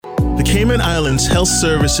The Cayman Islands Health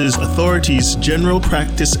Services Authority's general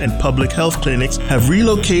practice and public health clinics have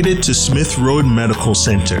relocated to Smith Road Medical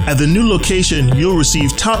Center. At the new location, you'll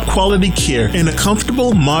receive top quality care in a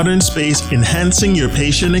comfortable, modern space, enhancing your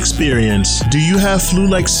patient experience. Do you have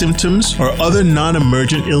flu-like symptoms or other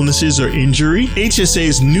non-emergent illnesses or injury?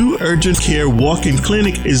 HSA's new urgent care walk-in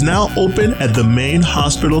clinic is now open at the main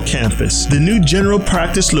hospital campus. The new general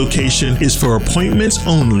practice location is for appointments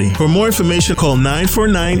only. For more information, call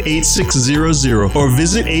 949-8600 or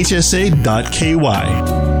visit hsa.ky.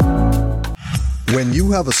 When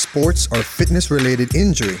you have a sports or fitness-related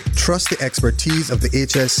injury, trust the expertise of the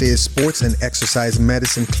HSA Sports and Exercise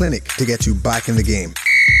Medicine Clinic to get you back in the game.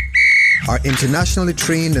 Our internationally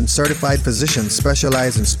trained and certified physicians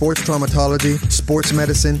specialize in sports traumatology, sports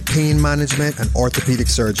medicine, pain management, and orthopedic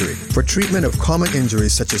surgery. For treatment of common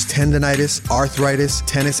injuries such as tendonitis, arthritis,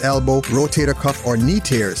 tennis elbow, rotator cuff, or knee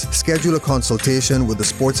tears, schedule a consultation with the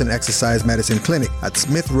Sports and Exercise Medicine Clinic at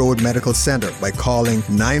Smith Road Medical Center by calling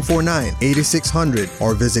 949-8600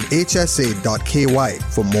 or visit hsa.ky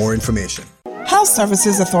for more information. Health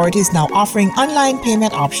Services Authority is now offering online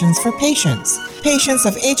payment options for patients. Patients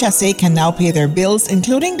of HSA can now pay their bills,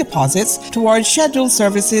 including deposits, towards scheduled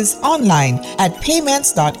services online at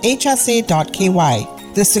payments.hsa.ky.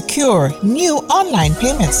 The secure, new online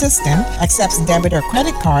payment system accepts debit or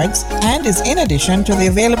credit cards and is in addition to the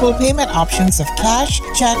available payment options of cash,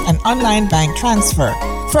 check, and online bank transfer.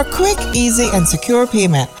 For quick, easy, and secure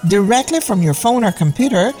payment directly from your phone or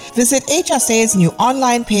computer, visit HSA's new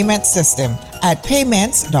online payment system at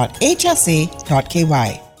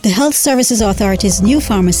payments.hsa.ky. The Health Services Authority's new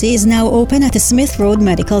pharmacy is now open at the Smith Road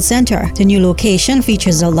Medical Center. The new location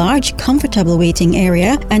features a large, comfortable waiting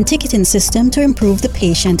area and ticketing system to improve the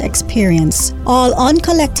patient experience. All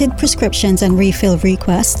uncollected prescriptions and refill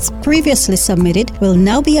requests previously submitted will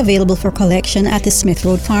now be available for collection at the Smith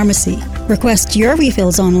Road Pharmacy. Request your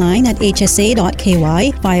refills online at hsa.ky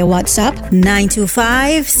via WhatsApp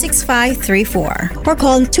 925-6534 or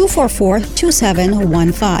call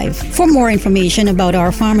 244-2715. For more information about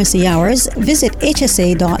our pharmacy hours, visit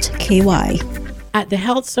hsa.ky. At the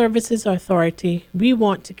Health Services Authority, we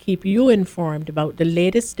want to keep you informed about the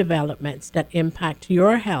latest developments that impact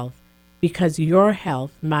your health because your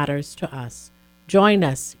health matters to us. Join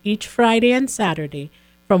us each Friday and Saturday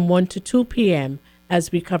from 1 to 2 p.m.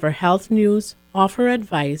 as we cover health news, offer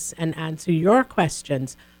advice, and answer your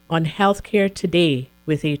questions on Healthcare Today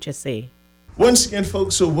with HSA. Once again,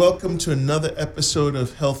 folks, so welcome to another episode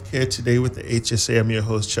of Healthcare Today with the HSA. I'm your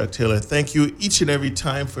host, Chuck Taylor. Thank you each and every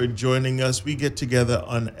time for joining us. We get together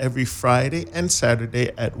on every Friday and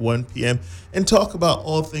Saturday at 1 p.m. and talk about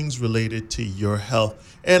all things related to your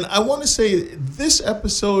health. And I want to say this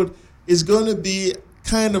episode is going to be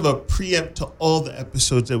kind of a preempt to all the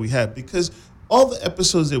episodes that we had, because all the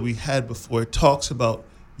episodes that we had before talks about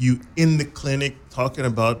you in the clinic, talking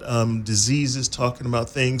about diseases, talking about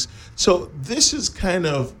things. So this is kind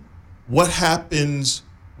of what happens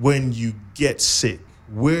when you get sick.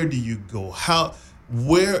 Where do you go?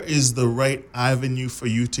 Where is the right avenue for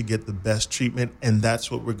you to get the best treatment? And that's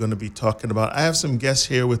what we're going to be talking about. I have some guests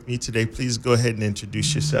here with me today. Please go ahead and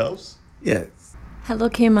introduce yourselves. Yes. Hello,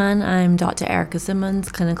 Cayman. I'm Dr. Erica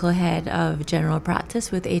Simmons, Clinical Head of General Practice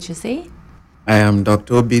with HSA. I am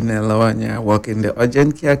Dr. Obi Nelawanya. I work in the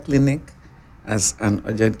urgent care clinic as an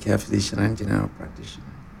urgent care physician and general practitioner.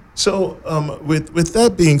 So with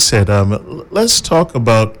that being said, let's talk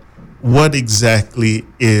about what exactly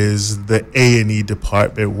is the A&E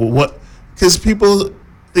department. Because people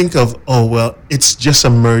think of, it's just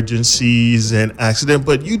emergencies and accident,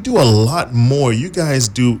 but you do a lot more. You guys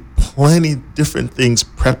do plenty different things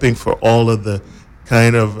prepping for all of the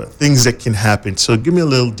kind of things that can happen. So give me a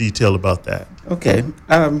little detail about that. Okay.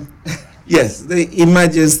 Yes, the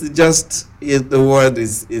emergency, the word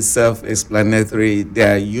is self-explanatory. They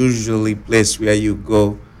are usually places where you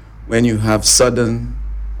go when you have sudden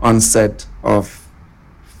onset of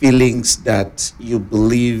feelings that you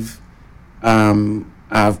believe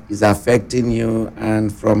is affecting you,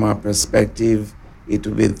 and from our perspective, it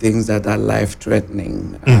will be things that are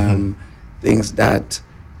life-threatening, things that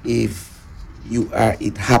if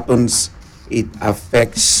it happens, it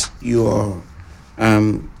affects your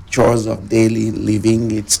chores of daily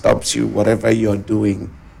living. It stops you, whatever you're doing.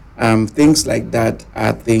 Things like that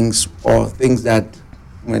are things that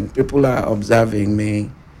when people are observing may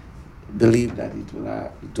believe that it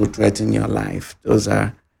will threaten your life. Those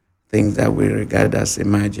are things that we regard as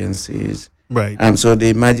emergencies. Right. So the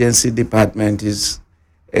emergency department is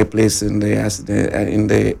a place in the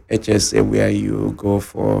HSA where you go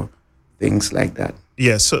for things like that.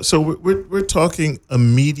 Yeah. So we're talking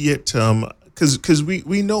immediate because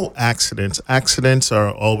we know accidents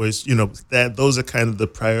are always, that those are kind of the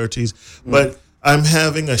priorities, but I'm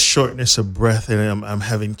having a shortness of breath, and I'm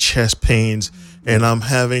having chest pains, and I'm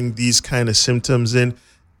having these kind of symptoms, and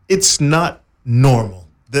it's not normal.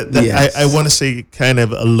 Yes. I want to say, kind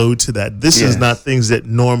of allude to that. This is Yes. not things that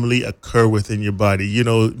normally occur within your body.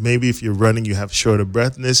 Maybe if you're running, you have short of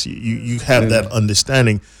breathness. You have that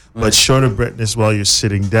understanding, but short of breathness while you're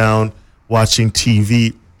sitting down watching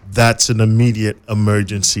TV, that's an immediate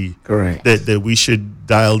emergency. Correct. That we should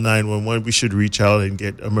dial 911. We should reach out and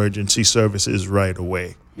get emergency services right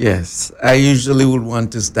away. Yes, I usually would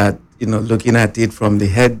want to start, looking at it from the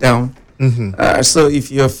head down. So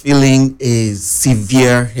if you're feeling a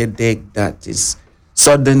severe headache that is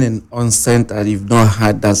sudden in onset, and you've not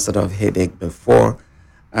had that sort of headache before,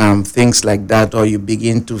 things like that, or you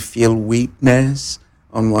begin to feel weakness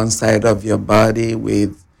on one side of your body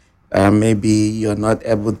with maybe you're not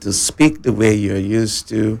able to speak the way you're used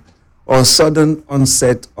to, or sudden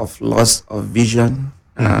onset of loss of vision,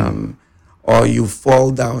 or you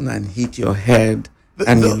fall down and hit your head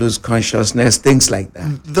and you lose consciousness, things like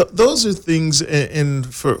that. Those are things,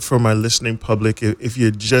 and for my listening public, if you're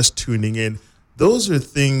just tuning in, those are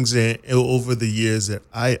things over the years that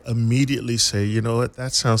I immediately say, you know what,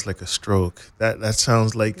 that sounds like a stroke. That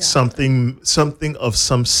sounds like something of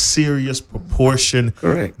some serious proportion.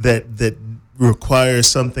 Correct. That requires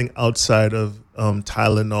something outside of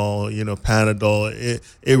Tylenol, Panadol.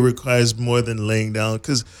 It requires more than laying down,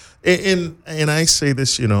 because and I say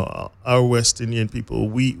this, our West Indian people,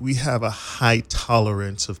 we have a high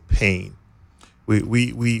tolerance of pain.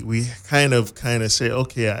 We kind of say,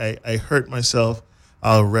 okay, I hurt myself,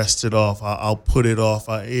 I'll rest it off, I'll put it off.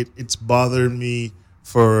 It's bothered me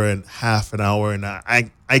for half an hour, and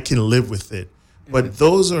I can live with it. But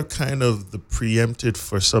those are kind of the preempted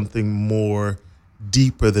for something more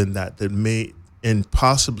deeper than that may and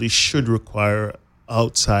possibly should require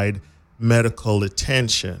outside medical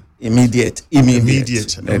attention. Immediate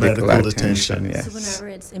medical attention. Yes. So whenever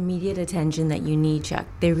it's immediate attention that you need, Chuck,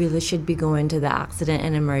 they really should be going to the accident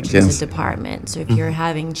and emergency department. So if you're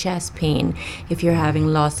having chest pain, if you're having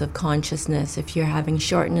loss of consciousness, if you're having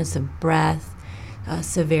shortness of breath,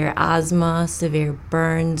 severe asthma, severe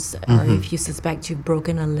burns, or if you suspect you've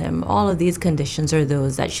broken a limb, all of these conditions are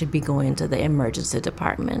those that should be going to the emergency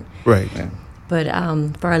department. Right. Yeah. But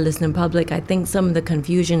for our listening public, I think some of the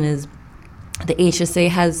confusion is the HSA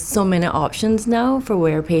has so many options now for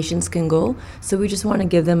where patients can go. So we just want to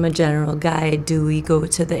give them a general guide. Do we go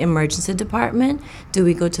to the emergency department? Do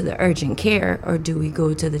we go to the urgent care? Or do we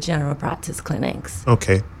go to the general practice clinics?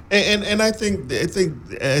 Okay. And I think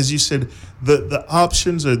as you said, the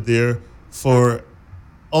options are there for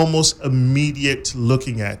almost immediate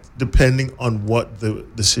looking at, depending on what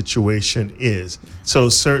the situation is. So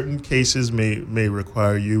certain cases may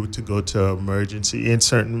require you to go to emergency, and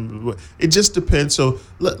it just depends. So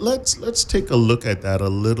let's take a look at that a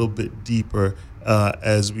little bit deeper.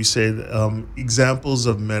 As we say, examples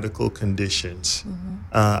of medical conditions.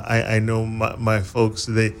 I know my folks,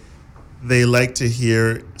 they like to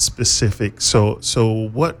hear specific. So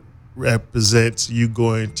what represents you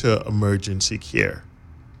going to emergency care?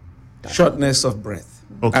 Shortness of breath.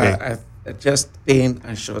 Okay. Chest pain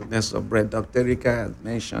and shortness of breath. Dr. Rika has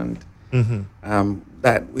mentioned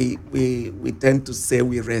that we tend to say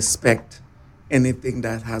we respect anything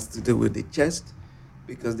that has to do with the chest,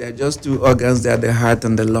 because they're just two organs, they're the heart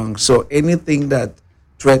and the lungs. So anything that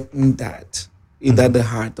threatens that, either the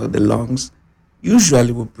heart or the lungs,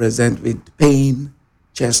 usually will present with pain,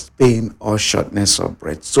 chest pain, or shortness of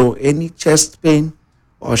breath. So any chest pain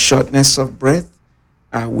or shortness of breath,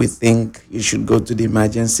 we think you should go to the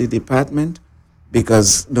emergency department,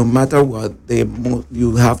 because no matter what,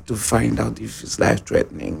 you have to find out if it's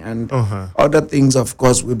life-threatening. And other things, of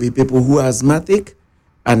course, will be people who are asthmatic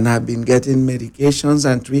and have been getting medications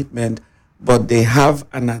and treatment, but they have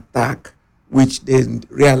an attack, which they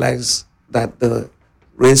realize that the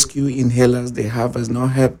rescue inhalers they have is not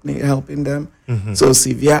helping them. So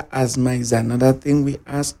severe asthma is another thing. We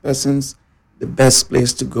ask persons the best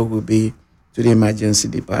place to go will be to the emergency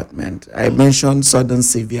department. I mentioned sudden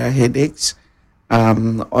severe headaches.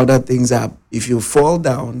 Other things are if you fall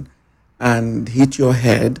down and hit your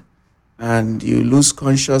head and you lose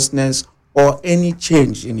consciousness, or any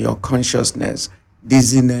change in your consciousness,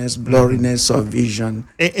 dizziness, blurriness of vision.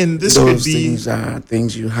 And this those could be things are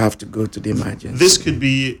things you have to go to the emergency. This could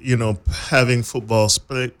be, having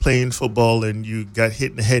playing football, and you got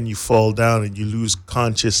hit in the head and you fall down and you lose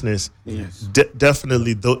consciousness. Yes.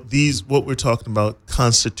 Definitely, these what we're talking about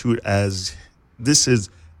constitute as this is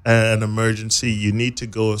an emergency, you need to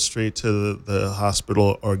go straight to the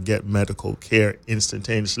hospital or get medical care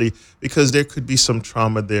instantaneously, because there could be some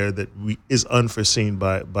trauma there that is unforeseen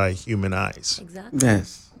by human eyes. Exactly.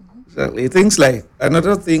 Yes, exactly. Things like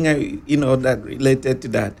another thing, that related to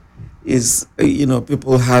that is,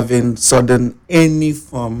 people having sudden any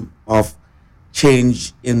form of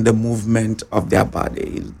change in the movement of their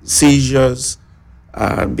body, seizures,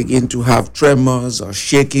 begin to have tremors or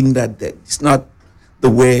shaking that it's not the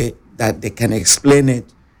way that they can explain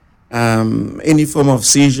it. Any form of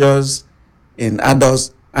seizures in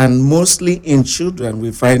adults, and mostly in children.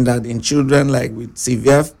 We find that in children, like with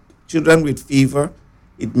children with fever,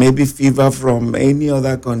 it may be fever from any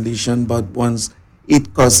other condition, but once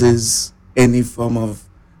it causes any form of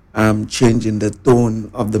change in the tone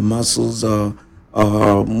of the muscles, or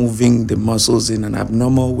moving the muscles in an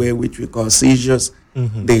abnormal way, which we call seizures,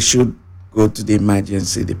 they should go to the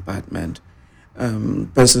emergency department.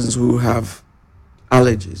 Persons who have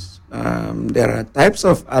allergies. There are types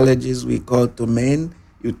of allergies we call ptomaine.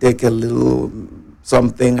 You take a little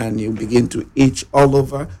something and you begin to itch all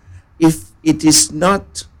over. If it is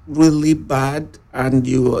not really bad and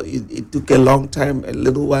it took a long time, a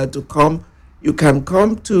little while to come, you can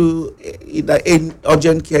come to either in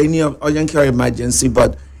urgent care, any urgent care emergency.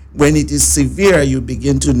 But when it is severe, you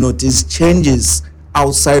begin to notice changes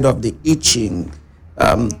outside of the itching.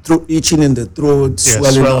 Through itching in the throat,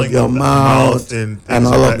 swelling of your mouth and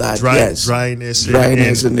all of that. Dryness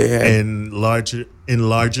in the head, and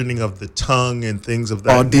enlarging of the tongue and things of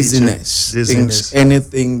that or nature. Dizziness.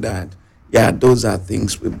 Anything that, those are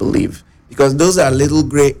things we believe, because those are little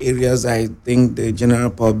gray areas. I think the general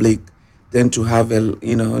public tend to have a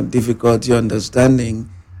difficulty understanding.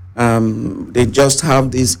 They just have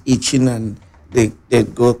this itching and they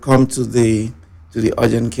come to the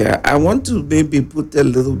urgent care. I want to maybe put a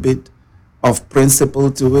little bit of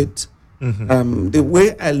principle to it. The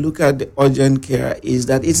way I look at the urgent care is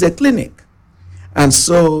that it's a clinic. And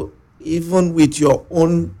so even with your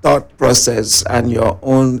own thought process and your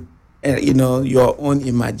own, your own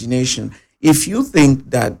imagination, if you think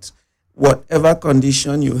that whatever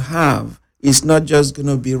condition you have is not just going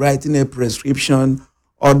to be writing a prescription,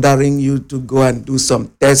 ordering you to go and do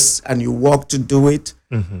some tests, and you walk to do it,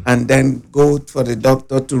 and then go for the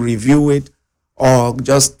doctor to review it, or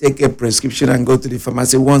just take a prescription and go to the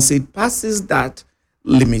pharmacy. Once it passes that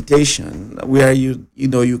limitation where you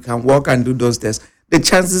can walk and do those tests, the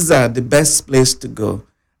chances are the best place to go,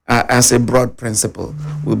 as a broad principle,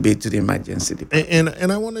 will be to the emergency department.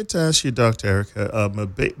 And I wanted to ask you, Dr. Erica,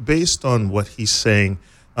 based on what he's saying,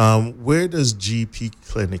 where does GP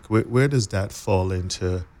clinic, where does that fall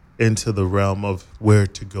into the realm of where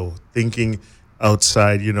to go? Thinking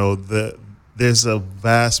outside, there's a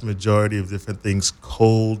vast majority of different things,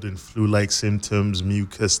 cold and flu-like symptoms,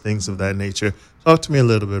 mucus, things of that nature. Talk to me a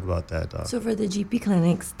little bit about that, Doc. So for the GP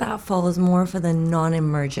clinics, that falls more for the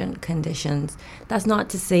non-emergent conditions. That's not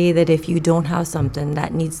to say that if you don't have something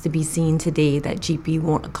that needs to be seen today, that GP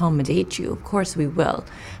won't accommodate you. Of course we will.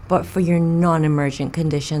 But for your non-emergent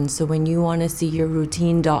conditions, so when you want to see your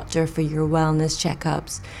routine doctor for your wellness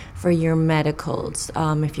checkups, for your medicals,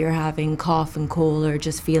 if you're having cough and cold or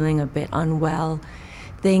just feeling a bit unwell,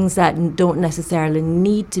 things that don't necessarily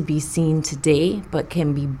need to be seen today but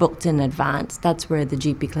can be booked in advance, that's where the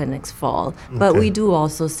GP clinics fall. Okay. But we do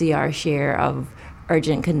also see our share of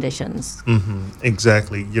urgent conditions.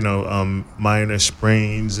 Exactly. Minor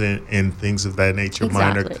sprains and things of that nature,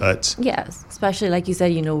 exactly. Minor cuts. Yes, especially like you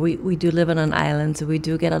said, we do live on an island, so we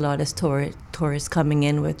do get a lot of tourists coming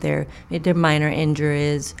in with their minor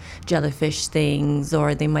injuries, jellyfish stings,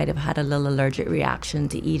 or they might have had a little allergic reaction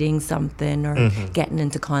to eating something or getting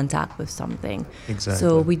into contact with something. Exactly.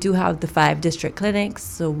 So we do have the 5 district clinics,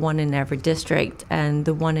 so one in every district, and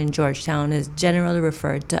the one in Georgetown is generally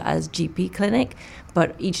referred to as GP clinic,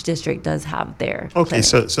 but each district does have their okay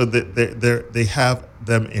clinic. So they have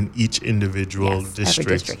them in each individual district.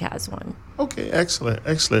 Every district has one. Okay,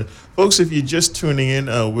 excellent folks. If you're just tuning in,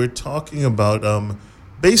 we're talking about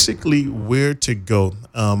basically where to go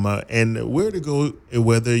and where to go,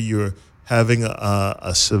 whether you're having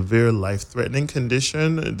a severe life-threatening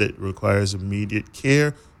condition that requires immediate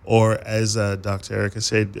care, or as Dr. Erica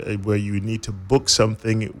said, where you need to book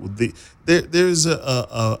something. There's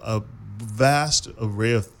a vast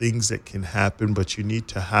array of things that can happen, but you need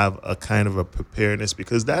to have a kind of a preparedness,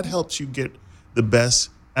 because that helps you get the best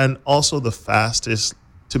and also the fastest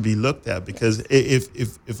to be looked at. Because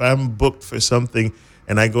if I'm booked for something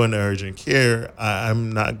and I go into urgent care,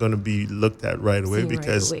 I'm not going to be looked at right away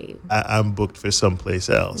because I'm booked for someplace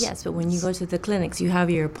else. Yes, but when you go to the clinics, you have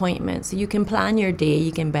your appointments. So you can plan your day,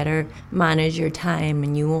 you can better manage your time,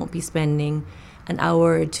 and you won't be spending an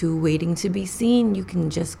hour or two waiting to be seen. You can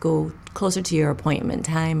just go closer to your appointment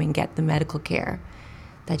time and get the medical care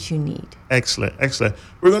that you need. Excellent.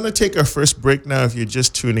 We're going to take our first break now. If you're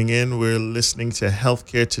just tuning in, we're listening to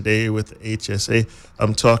Healthcare Today with HSA.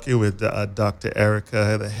 I'm talking with Dr.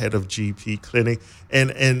 Erica, the head of GP Clinic.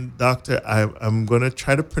 And Doctor, I'm going to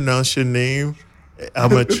try to pronounce your name.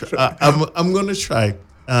 I'm going to try.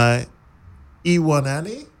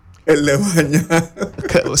 Iwanani?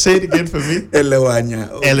 Elewanya. Say it again for me.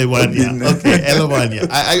 Elewanya. Okay, Elewanya.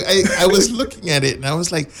 I was looking at it and I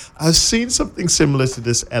was like, I've seen something similar to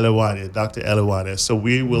this Elewanya, Dr. Elewanya. So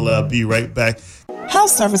we will be right back.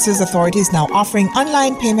 Health Services Authority is now offering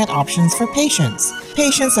online payment options for patients.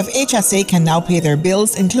 Patients of HSA can now pay their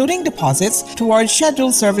bills, including deposits, towards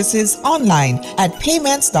scheduled services online at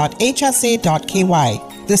payments.hsa.ky.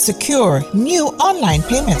 The secure, new online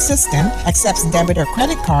payment system accepts debit or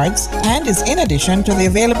credit cards and is in addition to the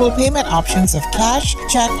available payment options of cash,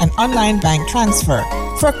 check, and online bank transfer.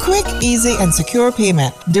 For quick, easy, and secure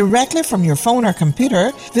payment directly from your phone or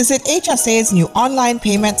computer, visit HSA's new online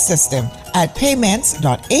payment system at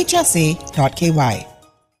payments.hsa.ky.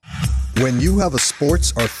 When you have a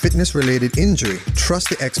sports or fitness-related injury, trust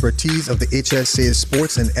the expertise of the HSA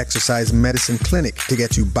Sports and Exercise Medicine Clinic to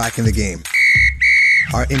get you back in the game.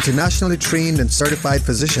 Our internationally trained and certified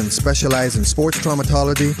physicians specialize in sports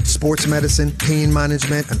traumatology, sports medicine, pain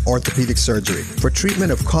management, and orthopedic surgery. For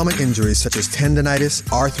treatment of common injuries such as tendonitis,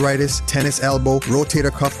 arthritis, tennis elbow,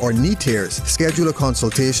 rotator cuff, or knee tears, schedule a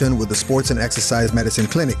consultation with the Sports and Exercise Medicine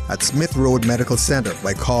Clinic at Smith Road Medical Center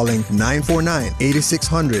by calling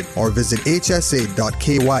 949-8600 or visit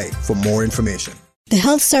hsa.ky for more information. The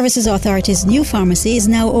Health Services Authority's new pharmacy is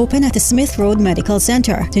now open at the Smith Road Medical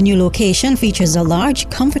Center. The new location features a large,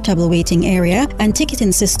 comfortable waiting area and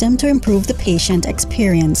ticketing system to improve the patient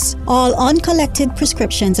experience. All uncollected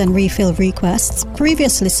prescriptions and refill requests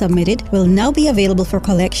previously submitted will now be available for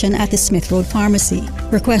collection at the Smith Road Pharmacy.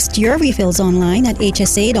 Request your refills online at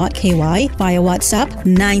hsa.ky via WhatsApp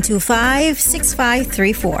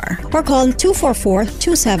 925-6534 or call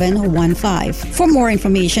 244-2715. For more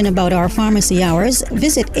information about our pharmacy hours,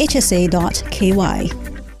 visit hsa.ky.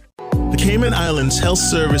 The Cayman Islands Health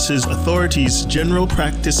Services Authority's general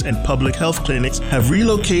practice and public health clinics have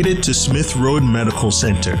relocated to Smith Road Medical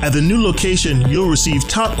Center. At the new location, you'll receive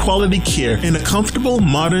top quality care in a comfortable,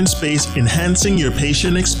 modern space, enhancing your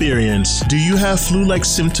patient experience. Do you have flu-like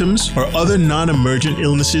symptoms or other non-emergent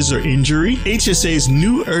illnesses or injury? HSA's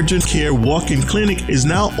new urgent care walk-in clinic is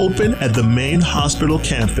now open at the main hospital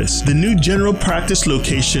campus. The new general practice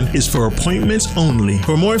location is for appointments only.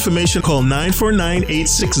 For more information, call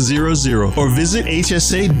 949-8600 or visit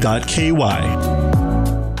hsa.ky.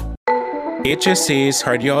 HSA's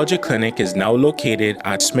cardiology clinic is now located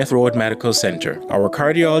at Smith Road Medical Center. Our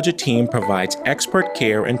cardiology team provides expert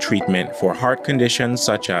care and treatment for heart conditions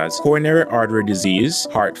such as coronary artery disease,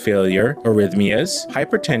 heart failure, arrhythmias,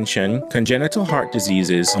 hypertension, congenital heart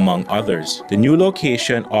diseases, among others. The new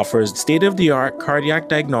location offers state-of-the-art cardiac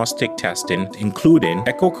diagnostic testing, including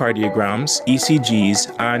echocardiograms,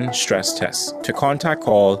 ECGs, and stress tests. To contact,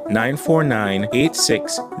 call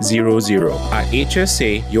 949-8600. At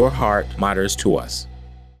HSA, your heart matters to us.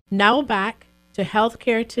 Now back to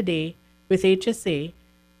Healthcare Today with HSA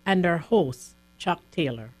and our host, Chuck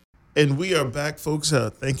Taylor. And we are back, folks.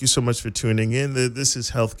 Thank you so much for tuning in. This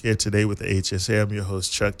is Healthcare Today with the HSA. I'm your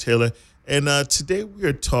host, Chuck Taylor. And today we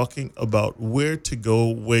are talking about where to go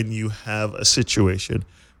when you have a situation,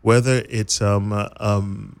 whether it's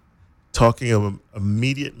talking of an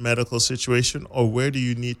immediate medical situation, or where do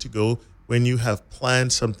you need to go when you have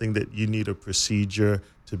planned something that you need a procedure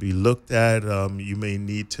to be looked at. You may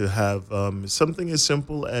need to have something as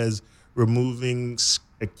simple as removing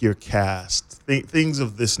your cast, things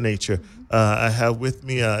of this nature. I have with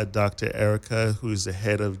me Dr. Erica, who is the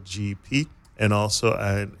head of GP, and also,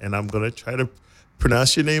 and I'm going to try to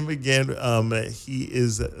pronounce your name again. He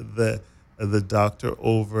is the doctor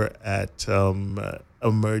over at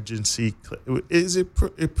emergency. Is it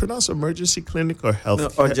pronounced emergency clinic or health? No,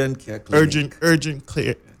 urgent care clinic.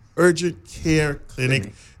 Urgent care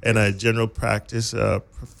clinic and a general practice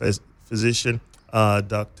physician,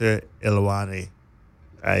 Dr. Elewanya.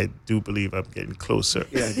 I do believe I'm getting closer.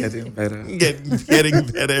 Yeah, getting better. getting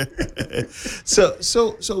better.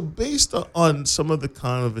 So based on some of the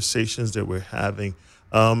conversations that we're having,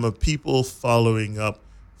 people following up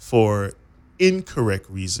for incorrect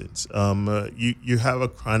reasons. You have a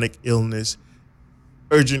chronic illness.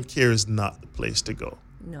 urgent care is not the place to go.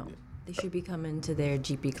 No. They should be coming to their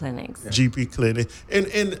GP clinics. GP clinic.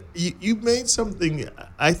 And you made something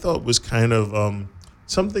I thought was kind of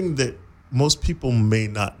something that most people may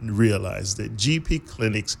not realize, that GP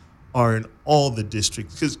clinics are in all the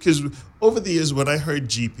districts. Because over the years, when I heard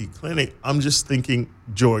GP clinic, I'm just thinking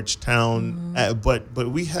Georgetown,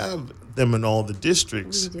 but we have them in all the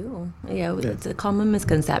districts. We do. Yeah, it's a common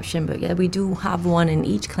misconception, but yeah, we do have one in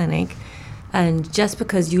each clinic. And just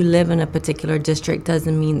because you live in a particular district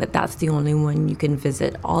doesn't mean that that's the only one you can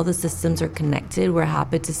visit. All the systems are connected. We're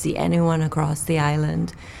happy to see anyone across the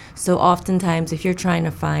island. So oftentimes, if you're trying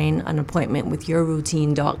to find an appointment with your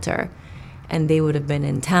routine doctor, and they would have been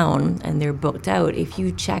in town and they're booked out, if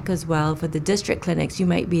you check as well for the district clinics, you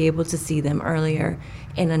might be able to see them earlier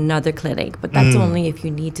in another clinic. But that's only if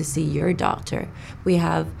you need to see your doctor. We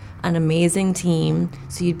have an amazing team,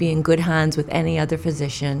 so you'd be in good hands with any other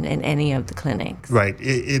physician in any of the clinics. Right.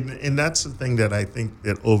 And that's the thing that I think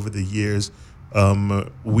that over the years,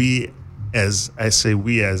 we, as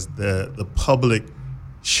the public,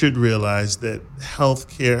 should realize that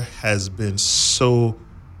healthcare has been so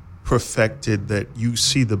perfected that you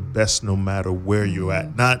see the best no matter where you're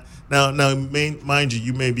at. Mind you,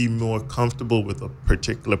 you may be more comfortable with a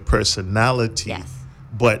particular personality,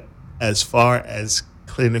 but as far as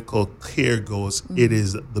clinical care goes, it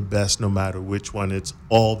is the best no matter which one. It's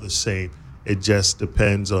all the same. It just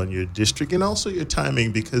depends on your district and also your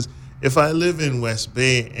timing, because if I live in West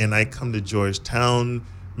Bay and I come to Georgetown,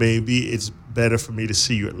 maybe it's better for me to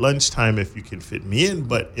see you at lunchtime if you can fit me in.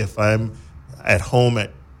 But if I'm at home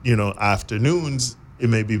at afternoons, it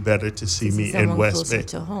may be better to see me in West Bay.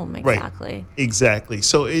 To home, exactly. Right. Exactly.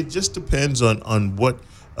 So it just depends on what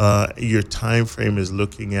your time frame is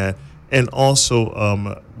looking at, and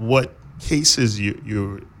also what cases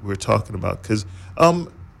we're talking about. Because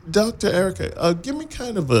Dr. Erica, give me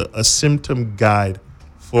kind of a symptom guide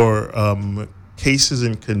for cases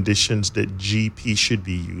and conditions that GP should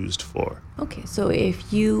be used for. Okay, so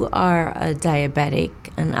if you are a diabetic,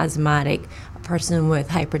 an asthmatic, a person with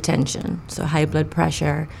hypertension, so high blood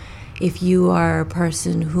pressure, if you are a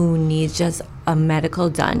person who needs just a medical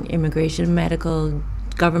done, immigration medical,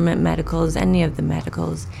 government medicals, any of the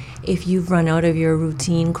medicals, if you've run out of your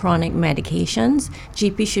routine chronic medications,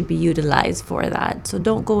 GP should be utilized for that. So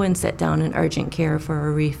don't go and sit down in urgent care for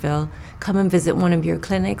a refill. Come and visit one of your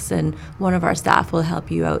clinics, and one of our staff will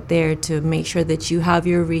help you out there to make sure that you have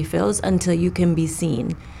your refills until you can be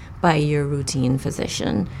seen by your routine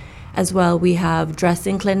physician. As well, we have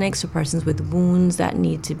dressing clinics for persons with wounds that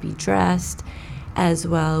need to be dressed. As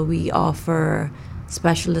well, we offer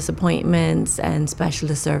specialist appointments and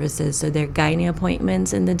specialist services. So there are gynae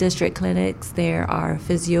appointments in the district clinics. There are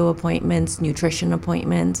physio appointments, nutrition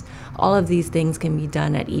appointments. All of these things can be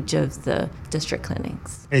done at each of the district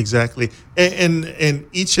clinics. Exactly. And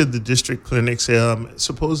each of the district clinics,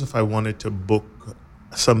 suppose if I wanted to book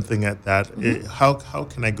something at that, how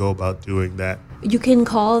can I go about doing that? You can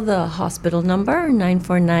call the hospital number,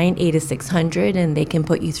 949-8600, and they can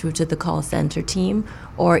put you through to the call center team.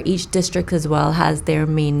 Or each district as well has their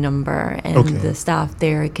main number, and the staff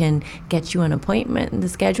there can get you an appointment. And the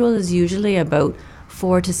schedule is usually about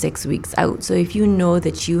 4 to 6 weeks out. So if you know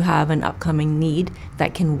that you have an upcoming need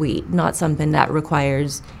that can wait, not something that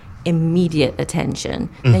requires immediate attention,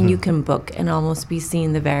 then you can book and almost be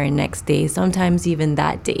seen the very next day, sometimes even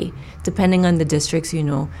that day, depending on the districts.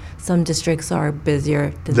 Some districts are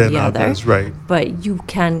busier than the others, right? But you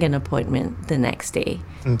can get an appointment the next day.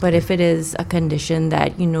 But if it is a condition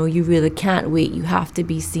that you really can't wait, you have to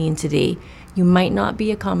be seen today, you might not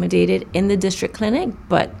be accommodated in the district clinic,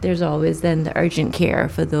 but there's always then the urgent care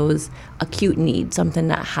for those acute needs, something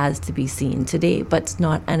that has to be seen today, but it's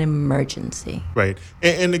not an emergency. Right.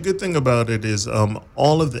 And the good thing about it is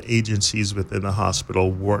all of the agencies within the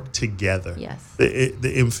hospital work together. Yes.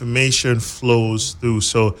 The information flows through.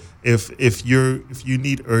 So if you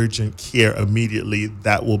need urgent care immediately,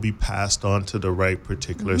 that will be passed on to the right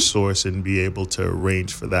particular source and be able to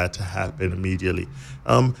arrange for that to happen immediately.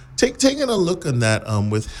 Taking a look on that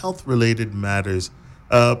with health-related matters,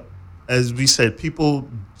 as we said, people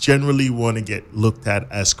generally want to get looked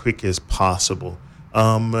at as quick as possible.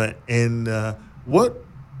 Let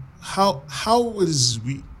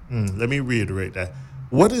me reiterate that.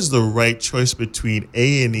 What is the right choice between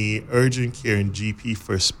A&E, urgent care, and GP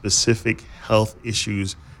for specific health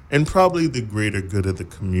issues and probably the greater good of the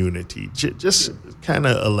community? Just kind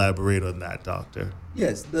of elaborate on that, Doctor.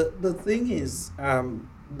 Yes, the thing is,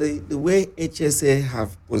 the way HSA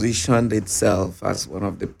have positioned itself as one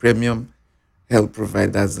of the premium health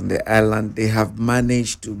providers in the island, they have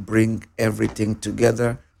managed to bring everything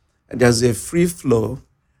together there's a free flow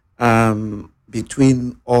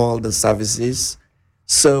between all the services.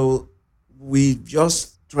 So we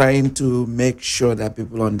just trying to make sure that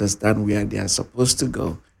people understand where they are supposed to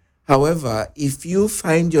go. However, if you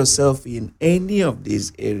find yourself in any of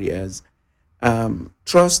these areas,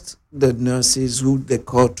 trust the nurses who they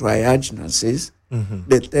call triage nurses.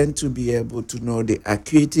 They tend to be able to know the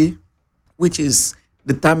acuity, which is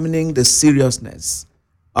determining the seriousness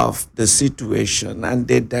of the situation, and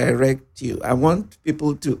they direct you. I want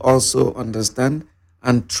people to also understand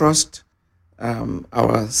and trust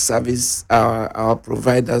our service, our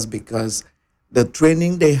providers, because the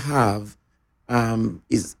training they have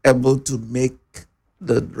is able to make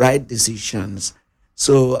the right decisions.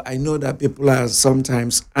 So I know that people are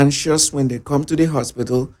sometimes anxious when they come to the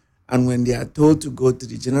hospital, and when they are told to go to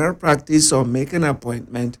the general practice or make an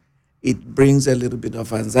appointment, it brings a little bit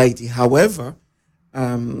of anxiety. However,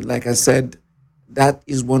 like I said, that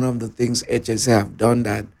is one of the things HSA have done,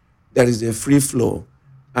 that there is a free flow.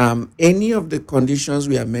 Any of the conditions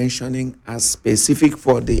we are mentioning are specific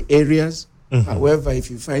for the areas. However, if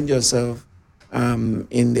you find yourself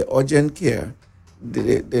in the urgent care,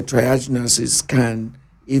 the triage nurses can,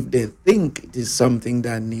 if they think it is something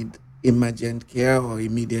that need emergent care or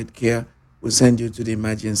immediate care, will send you to the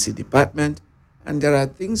emergency department. And there are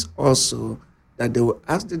things also that they will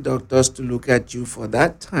ask the doctors to look at you for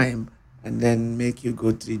that time and then make you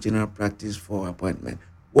go to the general practice for appointment.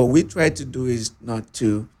 What we try to do is not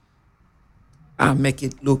to make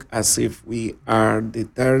it look as if we are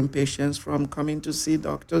deterring patients from coming to see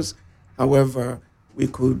doctors. However, we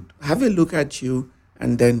could have a look at you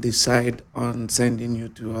and then decide on sending you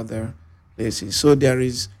to other places. So there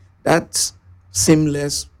is that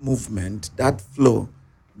seamless movement, that flow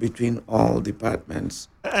between all departments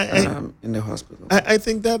in the hospital. I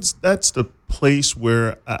think that's the place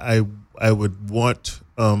where I would want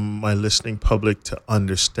my listening public to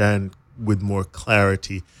understand with more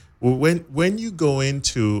clarity. When you go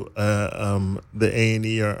into the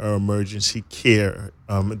A&E or emergency care,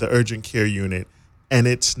 the urgent care unit, and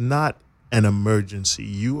it's not an emergency,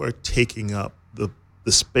 you are taking up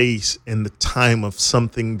the space and the time of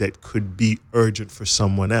something that could be urgent for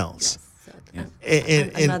someone else. Yes.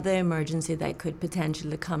 And another emergency that could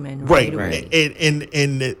potentially come in right away.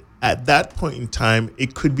 And at that point in time,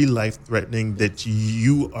 it could be life-threatening that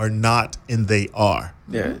you are not and they are.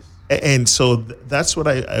 Yes. And so that's what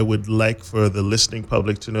I would like for the listening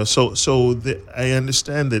public to know. I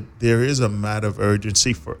understand that there is a matter of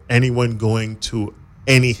urgency for anyone going to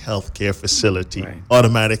any healthcare facility. Right.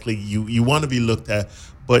 Automatically, you want to be looked at,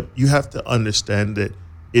 but you have to understand that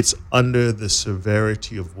it's under the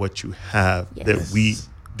severity of what you have that we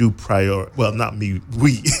do not me,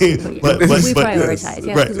 we. but we prioritize,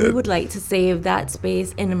 because we would like to save that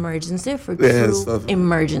space in emergency for true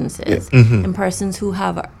emergencies. And persons who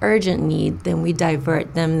have an urgent need, then we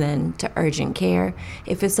divert them then to urgent care.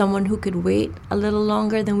 If it's someone who could wait a little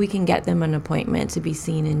longer, then we can get them an appointment to be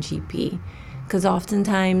seen in GP. Because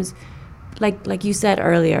oftentimes, like you said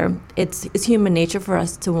earlier, it's human nature for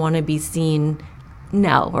us to want to be seen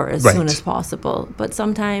now or as soon as possible. But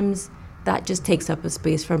sometimes that just takes up a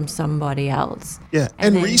space from somebody else. Yeah,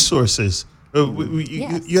 and then, resources.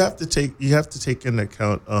 You have to take into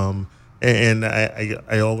account. And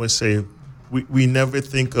I always say we never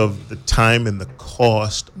think of the time and the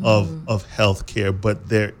cost of healthcare, but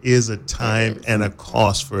there is a time and a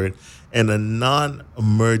cost for it, and a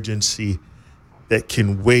non-emergency that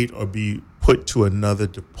can wait or be put to another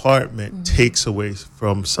department takes away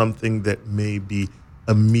from something that may be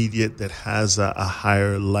immediate, that has a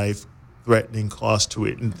higher life-threatening cost to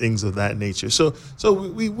it and things of that nature. So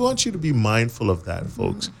we want you to be mindful of that,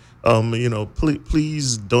 folks.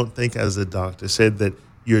 Please don't think, as the doctor said, that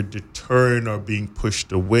you're deterred or being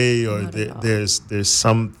pushed away or there's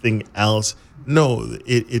something else. No,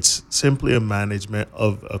 it's simply a management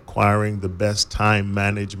of acquiring the best time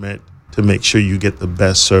management to make sure you get the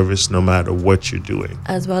best service no matter what you're doing.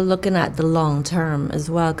 As well, looking at the long term as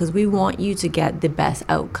well, because we want you to get the best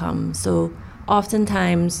outcome. So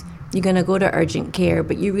oftentimes you're going to go to urgent care,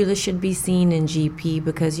 but you really should be seen in GP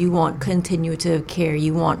because you want continuative care,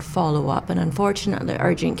 you want follow-up. And unfortunately,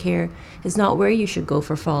 urgent care is not where you should go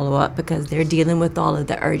for follow-up because they're dealing with all of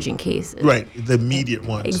the urgent cases. Right, the immediate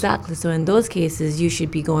ones. Exactly. So in those cases, you should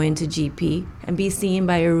be going to GP and be seen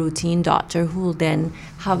by a routine doctor who will then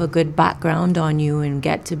have a good background on you and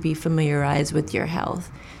get to be familiarized with your health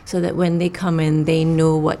so that when they come in, they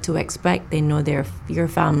know what to expect. They know your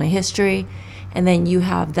family history. And then you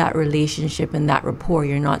have that relationship and that rapport.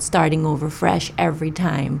 You're not starting over fresh every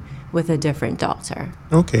time with a different doctor.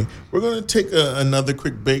 Okay. We're going to take another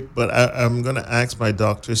quick break, but I'm going to ask my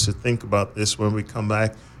doctors to think about this when we come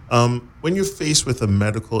back. When you're faced with a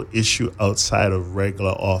medical issue outside of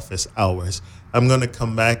regular office hours, I'm going to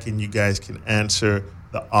come back and you guys can answer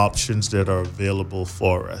the options that are available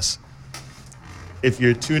for us. If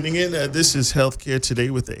you're tuning in, this is Healthcare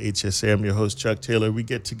Today with the HSA. I'm your host, Chuck Taylor. We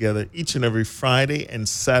get together each and every Friday and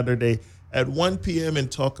Saturday at 1 p.m.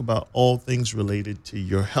 and talk about all things related to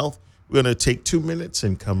your health. We're going to take 2 minutes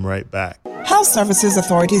and come right back. Health Services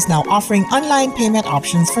Authority is now offering online payment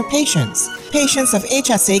options for patients. Patients of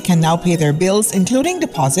HSA can now pay their bills, including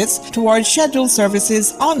deposits, towards scheduled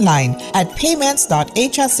services online at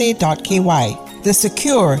payments.hsa.ky. The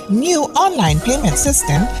secure, new online payment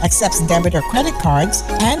system accepts debit or credit cards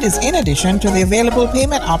and is in addition to the available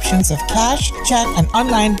payment options of cash, check, and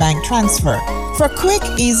online bank transfer. For quick,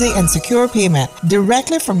 easy, and secure payment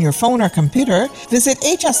directly from your phone or computer, visit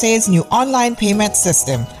HSA's new online payment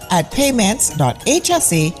system at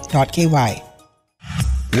payments.hsa.ky.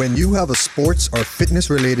 When you have a sports or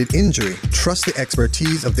fitness-related injury, trust the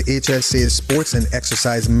expertise of the HSA Sports and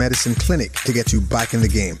Exercise Medicine Clinic to get you back in the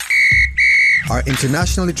game. Our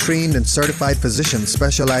internationally trained and certified physicians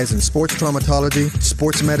specialize in sports traumatology,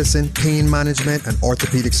 sports medicine, pain management, and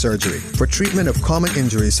orthopedic surgery. For treatment of common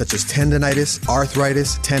injuries such as tendonitis,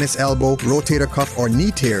 arthritis, tennis elbow, rotator cuff, or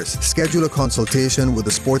knee tears, schedule a consultation with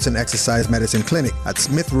the Sports and Exercise Medicine Clinic at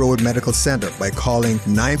Smith Road Medical Center by calling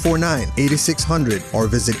 949-8600 or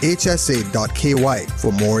visit hsa.ky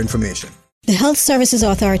for more information. The Health Services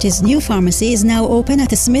Authority's new pharmacy is now open at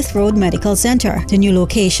the Smith Road Medical Center. The new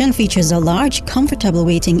location features a large, comfortable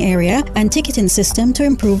waiting area and ticketing system to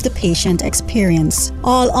improve the patient experience.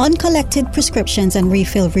 All uncollected prescriptions and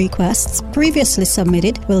refill requests previously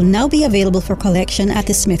submitted will now be available for collection at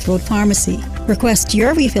the Smith Road Pharmacy. Request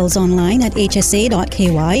your refills online at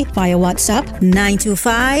hsa.ky via WhatsApp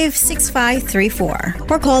 925-6534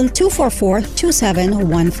 or call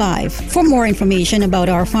 244-2715. For more information about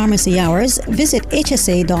our pharmacy hours, visit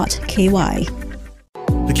hsa.ky.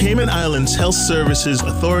 The Cayman Islands Health Services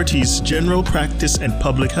Authority's general practice and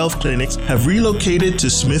public health clinics have relocated to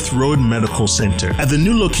Smith Road Medical Center. At the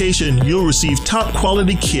new location, you'll receive top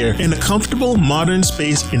quality care in a comfortable, modern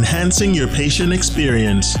space, enhancing your patient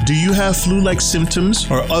experience. Do you have flu-like symptoms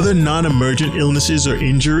or other non-emergent illnesses or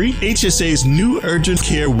injury? HSA's new urgent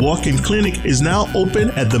care walk-in clinic is now open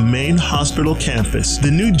at the main hospital campus.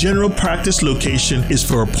 The new general practice location is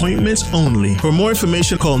for appointments only. For more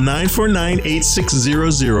information, call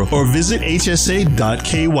 949-8600 or visit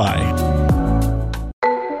hsa.ky.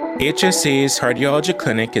 HSA's cardiology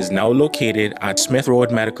clinic is now located at Smith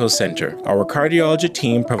Road Medical Center. Our cardiology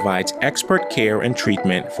team provides expert care and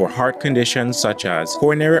treatment for heart conditions such as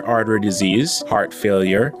coronary artery disease, heart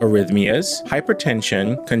failure, arrhythmias,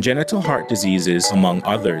 hypertension, congenital heart diseases, among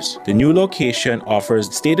others. The new location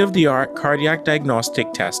offers state-of-the-art cardiac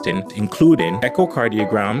diagnostic testing, including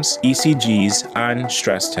echocardiograms, ECGs, and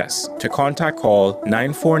stress tests. To contact, call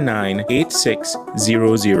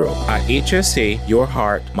 949-8600. At HSA, your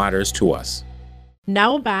heart matters to us.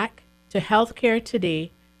 Now back to Healthcare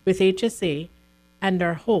Today with HSA and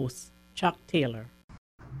our host, Chuck Taylor.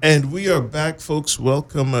 And we are back, folks.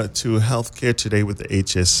 Welcome to Healthcare Today with the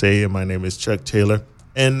HSA. And my name is Chuck Taylor.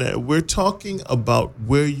 And we're talking about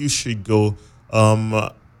where you should go,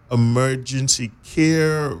 emergency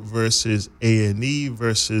care versus A&E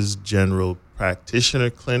versus general practitioner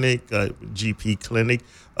clinic, GP clinic.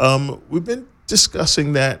 We've been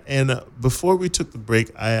discussing that, and before we took the break,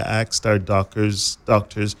 I asked our doctors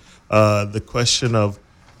the question of,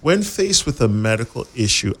 when faced with a medical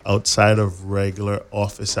issue outside of regular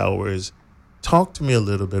office hours, talk to me a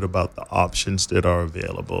little bit about the options that are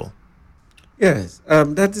available. Yes,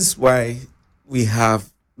 that is why we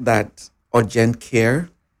have that urgent care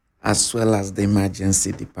as well as the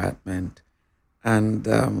emergency department. And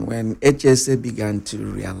when HSA began to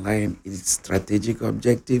realign its strategic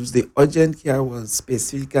objectives, the urgent care was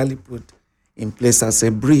specifically put in place as a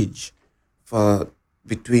bridge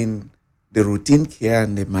between the routine care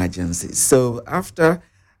and the emergency. So after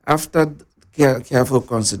careful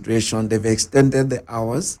consideration, they've extended the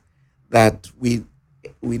hours that we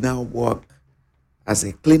now work as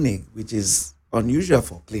a clinic, which is unusual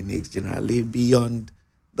for clinics generally, beyond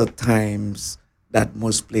the times that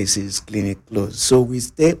most places clinic close. So we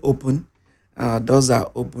stay open. Doors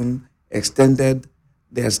are open, extended.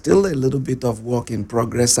 There's still a little bit of work in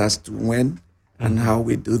progress as to when and how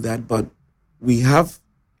we do that, but we have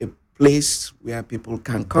a place where people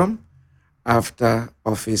can come after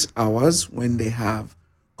office hours when they have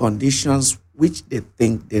conditions which they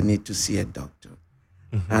think they need to see a doctor.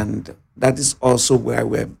 And that is also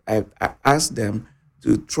where I asked them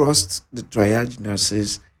to trust the triage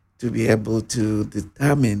nurses to be able to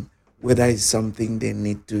determine whether it's something they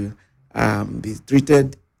need to be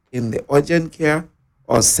treated in the urgent care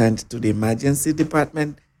or sent to the emergency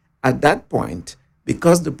department. At that point,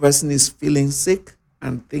 because the person is feeling sick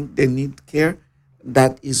and think they need care,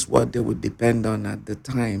 that is what they would depend on at the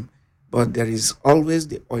time. But there is always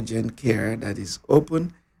the urgent care that is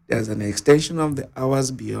open. There's an extension of the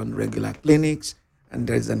hours beyond regular clinics, and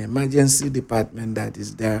there's an emergency department that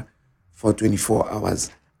is there for 24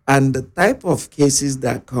 hours. And the type of cases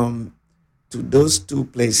that come to those two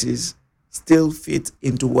places still fit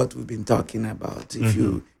into what we've been talking about.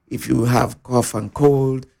 If you have cough and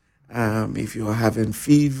cold, if you're having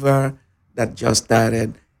fever that just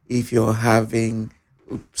started, if you're having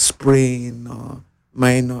sprain or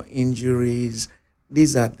minor injuries,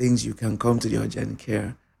 these are things you can come to the urgent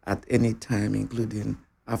care at any time, including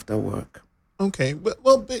after work. Okay.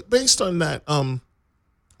 Well, based on that,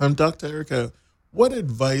 Dr. Erica, what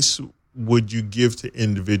advice would you give to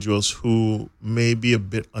individuals who may be a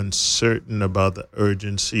bit uncertain about the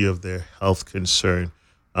urgency of their health concern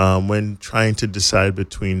when trying to decide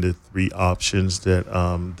between the three options that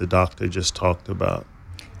the doctor just talked about?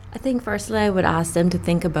 I think firstly I would ask them to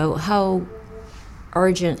think about how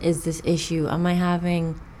urgent is this issue. Am I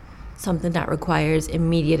having something that requires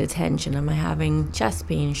immediate attention? Am I having chest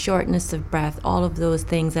pain, shortness of breath, all of those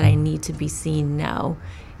things that I need to be seen now?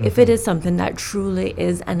 If it is something that truly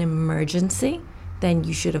is an emergency, then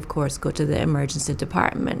you should, of course, go to the emergency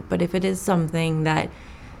department. But if it is something that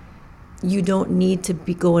you don't need to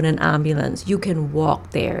be going in an ambulance, you can walk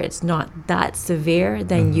there, it's not that severe,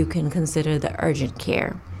 then you can consider the urgent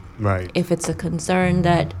care. Right. If it's a concern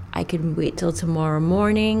that I can wait till tomorrow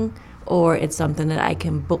morning, or it's something that I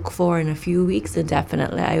can book for in a few weeks, then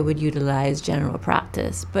definitely I would utilize general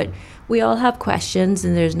practice. But we all have questions,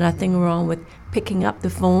 and there's nothing wrong with picking up the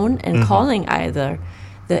phone and calling either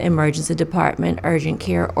the emergency department, urgent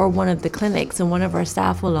care, or one of the clinics. And one of our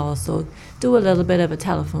staff will also do a little bit of a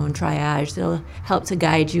telephone triage. They'll help to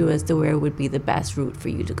guide you as to where would be the best route for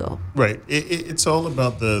you to go. Right. It's all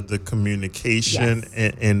about the communication.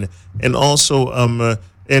 Yes. and also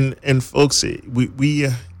and folks, we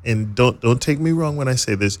and don't take me wrong when I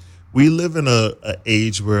say this, we live in a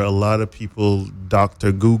age where a lot of people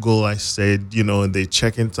Dr. Google, I said, and they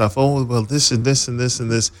check in stuff. Oh, well, this and this and this and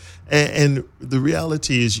this. And the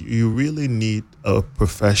reality is you really need a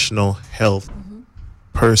professional health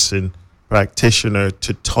person, practitioner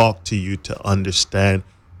to talk to you to understand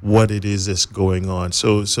what it is that's going on.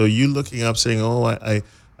 So you looking up saying, oh, I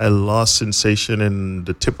lost sensation in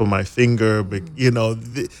the tip of my finger, but,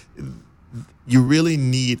 you really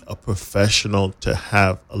need a professional to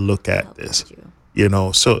have a look at this,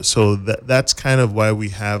 so that's kind of why we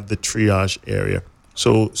have the triage area.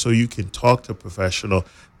 So you can talk to a professional.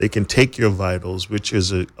 They can take your vitals, which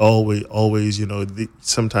is always,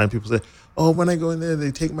 sometimes people say, oh, when I go in there,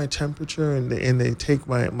 they take my temperature and they take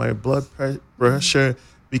my blood pressure,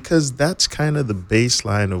 because that's kind of the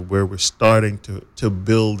baseline of where we're starting to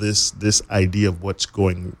build this idea of what's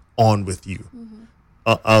going on with you.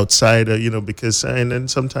 Outside, because, and then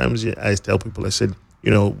sometimes I tell people, I said,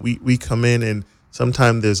 we come in and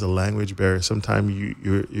sometimes there's a language barrier. Sometimes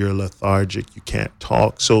you're lethargic, you can't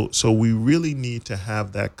talk. So we really need to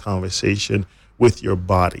have that conversation with your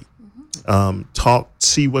body.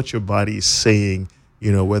 See what your body is saying,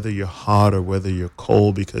 whether you're hot or whether you're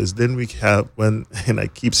cold, because then we have and I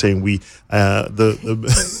keep saying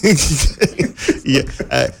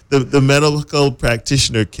the medical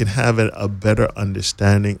practitioner can have a better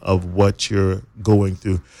understanding of what you're going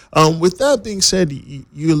through. With that being said,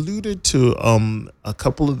 you alluded to a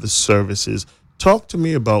couple of the services. Talk to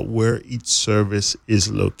me about where each service is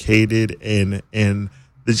located and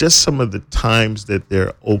just some of the times that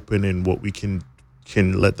they're open and what we can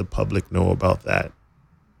let the public know about that.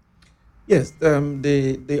 Yes,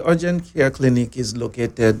 the urgent care clinic is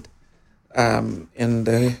located in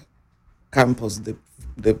the campus,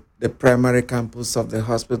 the primary campus of the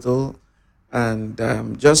hospital. And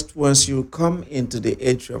just once you come into the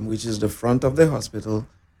atrium, which is the front of the hospital,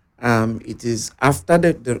 it is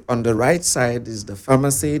after on the right side is the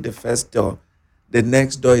pharmacy, the first door. The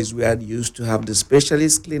next door is where you used to have the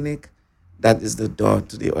specialist clinic. That is the door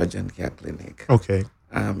to the urgent care clinic. Okay.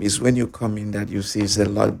 Is when you come in that you see it's a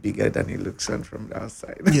lot bigger than it looks on from the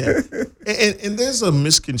outside. Yeah. and there's a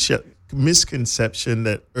misconception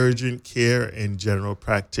that urgent care and general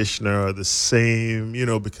practitioner are the same,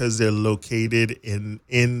 because they're located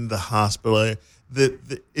in the hospital.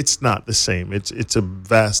 It's not the same. It's a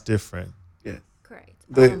vast difference. Yeah. Correct.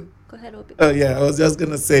 The, Go ahead, Obi. Oh, yeah, I was just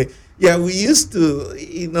going to say, yeah, we used to,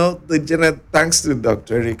 the general, thanks to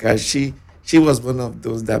Dr. Erica, she was one of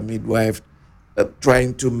those that midwife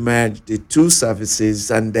trying to merge the two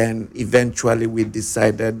services, and then eventually we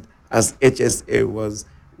decided, as HSA was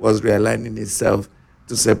realigning itself,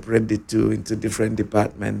 to separate the two into different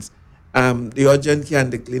departments. The urgent care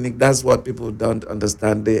and the clinic, that's what people don't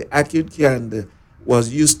understand. The acute care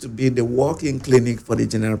was used to be the walk-in clinic for the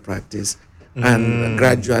general practice, and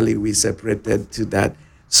gradually we separated to that.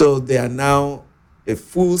 So they are now a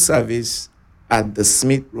full service at the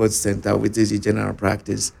Smith Road Center, which is the general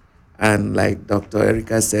practice. And like Dr.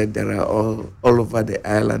 Erica said, there are all over the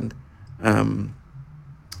island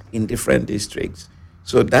in different districts.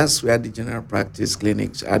 So that's where the general practice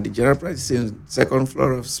clinics are. The general practice is in second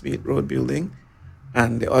floor of Smith Road building,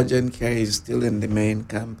 and the urgent care is still in the main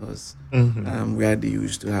campus, where they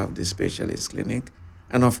used to have the specialist clinic.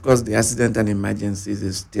 And of course, the accident and emergencies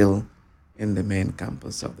is still in the main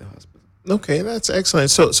campus of the hospital. Okay, that's excellent.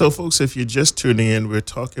 So folks, if you're just tuning in, we're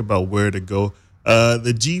talking about where to go.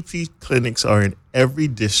 The GP clinics are in every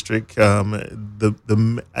district.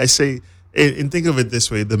 I say, and think of it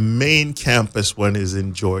this way: the main campus one is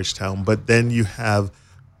in Georgetown, but then you have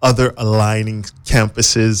other aligning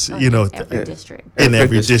campuses, every district. In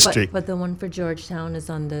every district. But the one for Georgetown is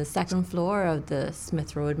on the second floor of the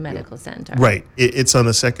Smith Road Medical Center. Right. It's on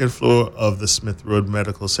the second floor of the Smith Road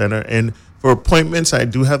Medical Center. And for appointments, I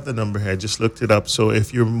do have the number here. I just looked it up. So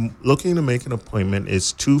if you're looking to make an appointment,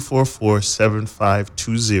 it's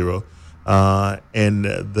 244-7520. And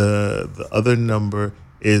the other number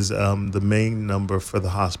is the main number for the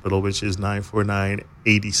hospital, which is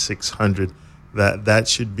 949-8600. That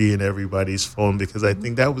should be in everybody's phone, because I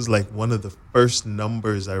think that was like one of the first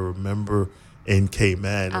numbers I remember in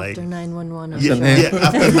Cayman. After 911.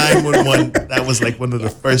 After 911, that was like one of the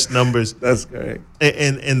first numbers. That's correct.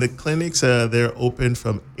 And the clinics, they're open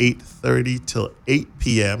from 8:30 till 8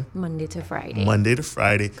 p.m. Monday to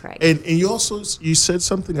Friday. Correct. And you said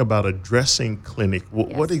something about a dressing clinic.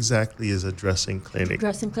 What exactly is a dressing clinic?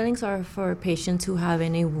 Dressing clinics are for patients who have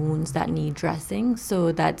any wounds that need dressing.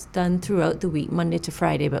 So that's done throughout the week, Monday to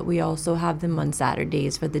Friday. But we also have them on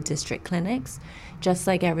Saturdays for the district clinics. Just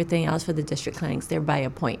like everything else for the district clinics, they're by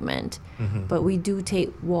appointment. But we do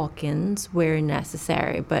take walk-ins where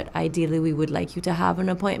necessary. But ideally, we would like you to have an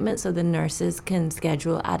appointment so the nurses can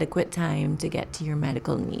schedule adequate time to get to your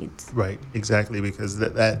medical needs. Right, exactly, because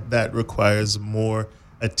that requires more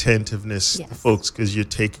attentiveness, folks, because you're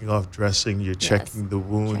taking off dressing, you're checking the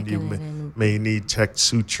wound, you may need checked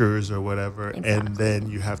sutures or whatever, and then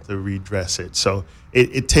you have to redress it. So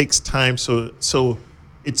it takes time. So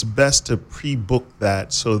it's best to pre-book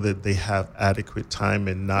that so that they have adequate time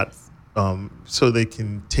and not so they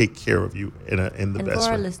can take care of you in the best way. And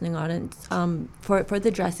for our listening audience, for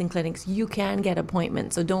the dressing clinics, you can get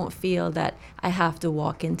appointments. So don't feel that I have to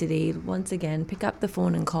walk in today. Once again, pick up the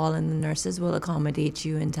phone and call, and the nurses will accommodate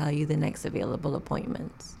you and tell you the next available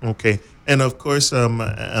appointments. Okay. And of course,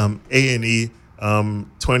 A&E,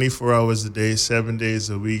 24 hours a day, 7 days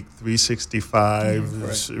a week, 365.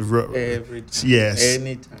 Every time. Yes.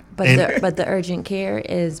 Anytime. But the urgent care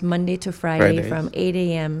is Monday to Friday from 8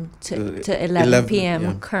 a.m. to 11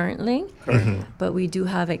 p.m. currently. But we do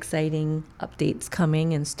have exciting updates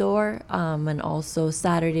coming in store, and also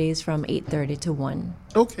Saturdays from 8:30 to 1.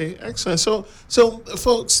 Okay, excellent. So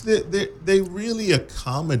folks, they really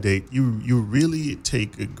accommodate you. You really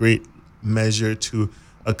take a great measure to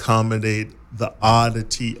accommodate the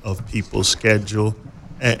oddity of people's schedule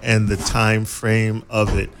and the time frame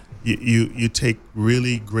of it. You take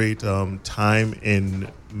really great time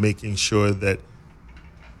in making sure that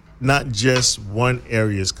not just one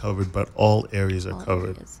area is covered, but all areas are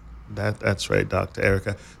covered. That's right, Dr.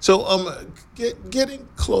 Erica. So getting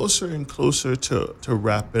closer and closer to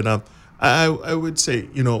wrapping up, I would say,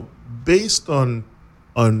 based on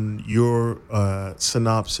your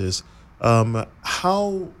synopsis,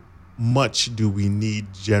 how much do we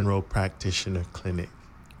need general practitioner clinic?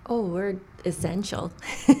 Oh, we're essential.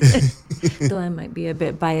 Though I might be a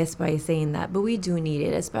bit biased by saying that, but we do need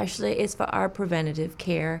it, especially it's for our preventative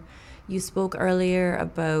care. You spoke earlier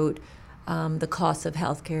about the cost of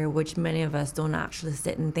healthcare, which many of us don't actually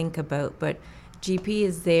sit and think about, but GP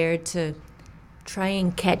is there to try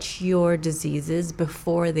and catch your diseases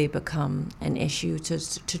before they become an issue,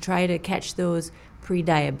 to try to catch those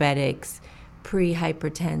pre-diabetics,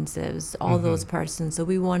 pre-hypertensives, all those persons. So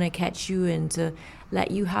we want to catch you and to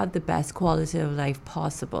let you have the best quality of life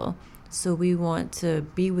possible. So we want to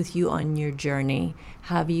be with you on your journey,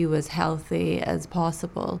 have you as healthy as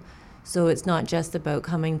possible. So it's not just about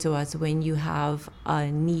coming to us when you have a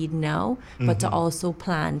need now, but to also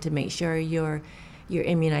plan to make sure your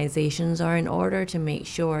immunizations are in order, to make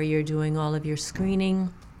sure you're doing all of your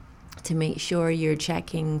screening, to make sure you're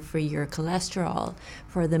checking for your cholesterol,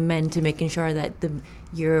 for the men to making sure that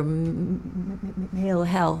your male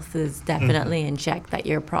health is definitely in check, that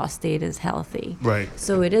your prostate is healthy. Right.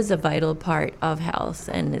 So it is a vital part of health,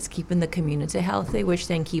 and it's keeping the community healthy, which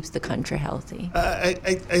then keeps the country healthy. I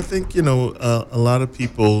think, a lot of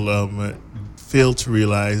people fail to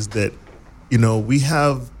realize that, we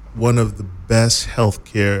have one of the best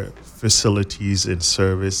healthcare facilities and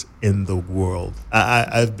service in the world.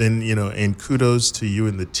 I've been, and kudos to you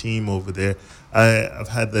and the team over there. I've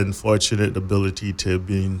had the unfortunate ability to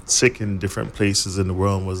be sick in different places in the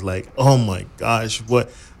world and was like, oh my gosh,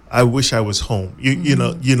 I wish I was home.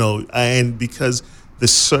 And because the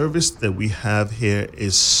service that we have here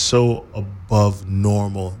is so above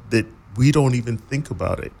normal that we don't even think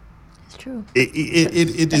about it. It's true.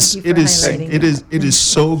 It is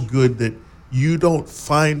so good that you don't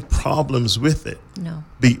find problems with it. No.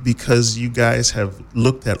 Because you guys have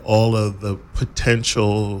looked at all of the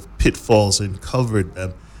potential pitfalls and covered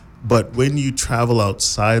them. But when you travel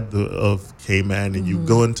outside of Cayman and you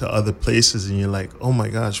go into other places and you're like, oh my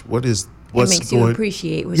gosh, what's it makes you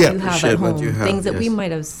appreciate what you have at home. Things that we yes.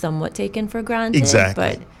 might have somewhat taken for granted.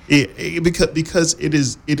 Exactly. But because it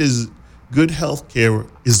is good health care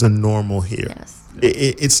is the normal here. Yes.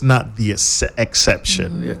 It's not the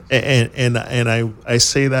exception. And I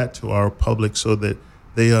say that to our public so that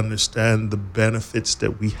they understand the benefits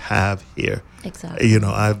that we have here. Exactly.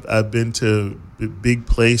 I've been to big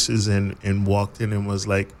places and walked in and was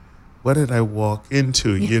like, what did I walk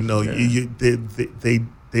into?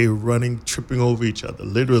 They're running, tripping over each other,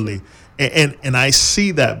 literally. And I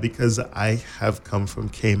see that because I have come from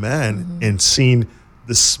Cayman and seen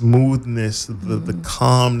the smoothness, the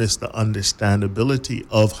calmness, the understandability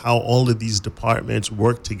of how all of these departments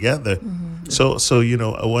work together. So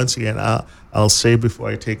once again, I'll say before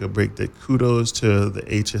I take a break that kudos to the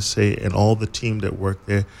HSA and all the team that work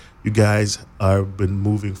there. You guys have been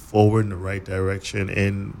moving forward in the right direction,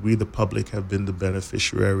 and we, the public, have been the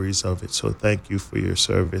beneficiaries of it. So thank you for your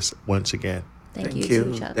service once again. Thank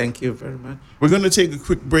you. Thank you very much. We're going to take a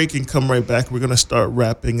quick break and come right back. We're going to start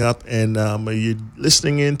wrapping up. And you're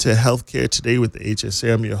listening in to Healthcare Today with the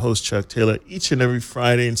HSA. I'm your host, Chuck Taylor. Each and every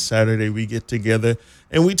Friday and Saturday, we get together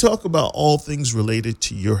and we talk about all things related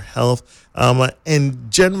to your health.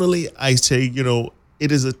 And generally, I say,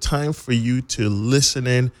 it is a time for you to listen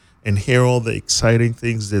in and hear all the exciting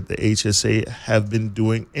things that the HSA have been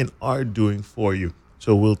doing and are doing for you.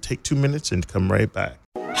 So we'll take 2 minutes and come right back.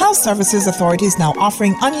 Health Services Authority is now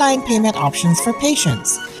offering online payment options for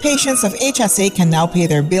patients. Patients of HSA can now pay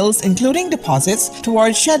their bills, including deposits,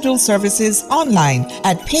 towards scheduled services online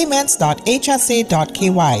at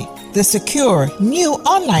payments.hsa.ky. The secure, new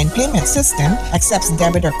online payment system accepts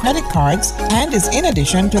debit or credit cards and is in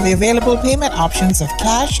addition to the available payment options of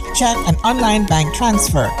cash, check, and online bank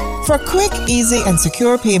transfer. For quick, easy, and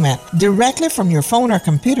secure payment directly from your phone or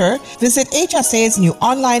computer, visit HSA's new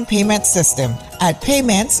online payment system at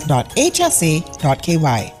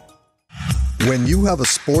payments.hsa.ky. When you have a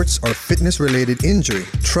sports or fitness-related injury,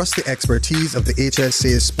 trust the expertise of the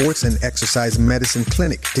HSA Sports and Exercise Medicine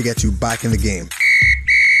Clinic to get you back in the game.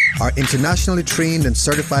 Our internationally trained and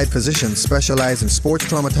certified physicians specialize in sports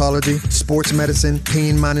traumatology, sports medicine,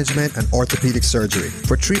 pain management, and orthopedic surgery.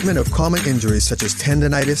 For treatment of common injuries such as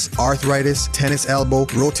tendonitis, arthritis, tennis elbow,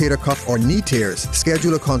 rotator cuff, or knee tears,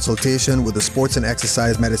 schedule a consultation with the Sports and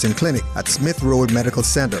Exercise Medicine Clinic at Smith Road Medical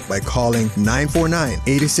Center by calling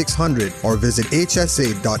 949-8600 or visit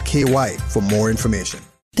hsa.ky for more information.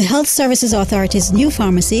 The Health Services Authority's new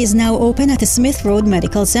pharmacy is now open at the Smith Road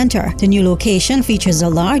Medical Center. The new location features a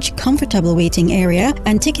large, comfortable waiting area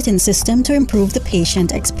and ticketing system to improve the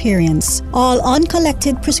patient experience. All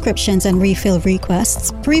uncollected prescriptions and refill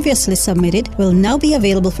requests previously submitted will now be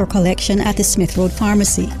available for collection at the Smith Road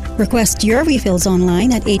Pharmacy. Request your refills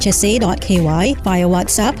online at hsa.ky via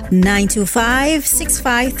WhatsApp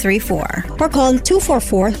 925-6534 or call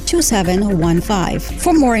 244-2715.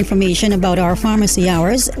 For more information about our pharmacy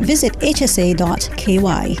hours, visit hsa.ky.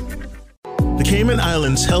 The Cayman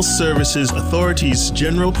Islands Health Services Authority's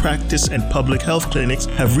general practice and public health clinics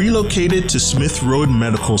have relocated to Smith Road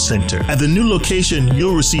Medical Center. At the new location,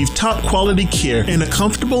 you'll receive top quality care in a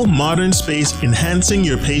comfortable, modern space, enhancing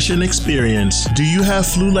your patient experience. Do you have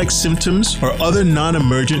flu-like symptoms or other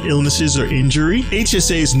non-emergent illnesses or injury?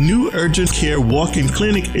 HSA's new urgent care walk-in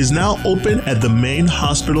clinic is now open at the main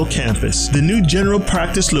hospital campus. The new general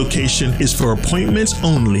practice location is for appointments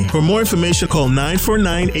only. For more information, call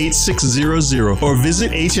 949-8600 or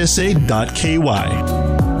visit hsa.ky.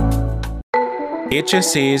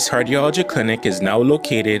 HSA's cardiology clinic is now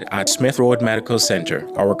located at Smith Road Medical Center.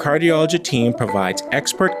 Our cardiology team provides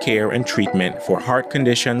expert care and treatment for heart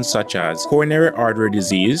conditions such as coronary artery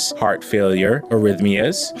disease, heart failure,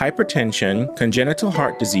 arrhythmias, hypertension, congenital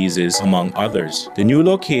heart diseases, among others. The new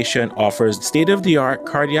location offers state-of-the-art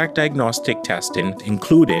cardiac diagnostic testing,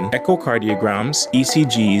 including echocardiograms,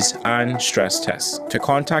 ECGs, and stress tests. To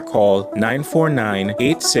contact, call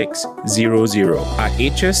 949-8600. At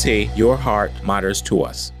HSA, your heart matters to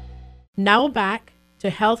us. Now back to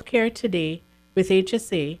Healthcare Today with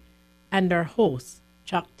HSA and our host,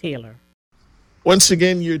 Chuck Taylor. Once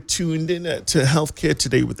again, you're tuned in to Healthcare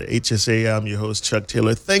Today with the HSA. I'm your host, Chuck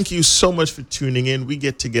Taylor. Thank you so much for tuning in. We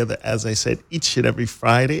get together, as I said, each and every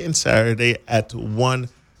Friday and Saturday at 1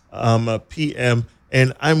 p.m.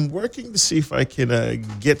 And I'm working to see if I can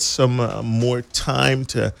get some more time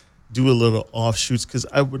to do a little offshoots, because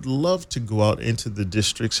I would love to go out into the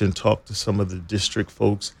districts and talk to some of the district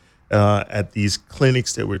folks at these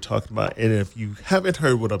clinics that we're talking about. And if you haven't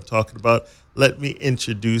heard what I'm talking about, let me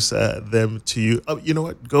introduce them to you. Oh, you know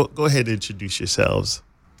what? Go ahead and introduce yourselves.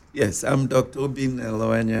 Yes, I'm Dr. Obin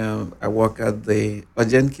Elowanya. I work at the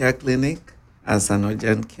urgent care clinic as an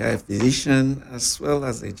urgent care physician as well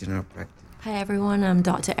as a general practitioner. Hi everyone, I'm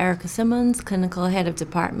Dr. Erica Simmons, clinical head of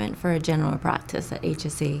department for general practice at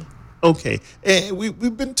HSA. Okay, and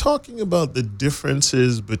we've been talking about the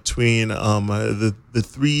differences between the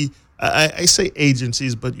three, I say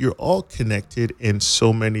agencies, but you're all connected in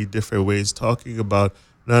so many different ways, talking about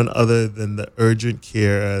none other than the urgent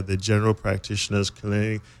care, the general practitioners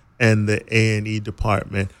clinic, and the A&E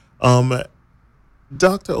department.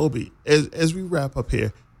 Dr. Obi, as we wrap up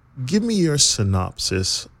here, give me your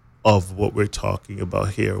synopsis of what we're talking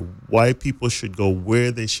about here, why people should go, where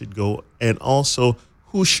they should go, and also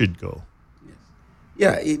who should go.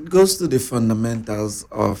 Yeah, it goes to the fundamentals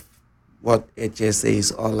of what HSA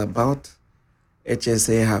is all about.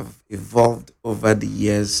 HSA have evolved over the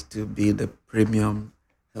years to be the premium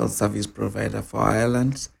health service provider for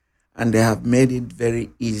Ireland, and they have made it very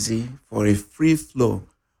easy for a free flow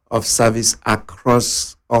of service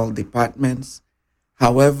across all departments.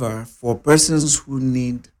 However, for persons who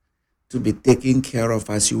need to be taken care of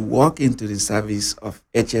as you walk into the service of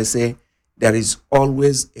HSA, there is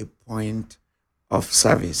always a point of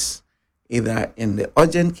service, either in the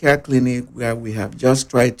urgent care clinic where we have just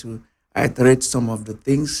tried to iterate some of the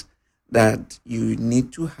things that you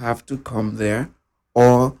need to have to come there,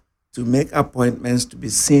 or to make appointments to be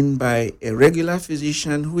seen by a regular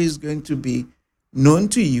physician who is going to be known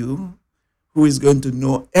to you, who is going to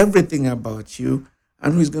know everything about you,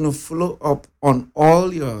 and who is going to follow up on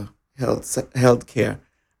all your health care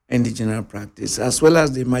in the general practice, as well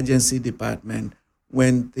as the emergency department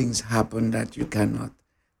when things happen that you cannot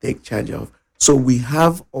take charge of. So we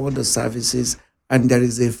have all the services, and there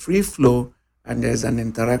is a free flow, and there's an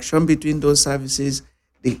interaction between those services.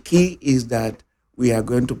 The key is that we are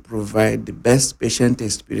going to provide the best patient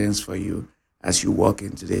experience for you as you walk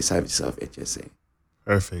into the service of HSA.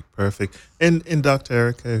 Perfect. And Dr.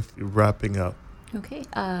 Erica, if you're wrapping up. Okay.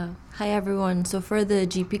 Hi, everyone. So for the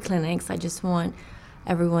GP clinics, I just want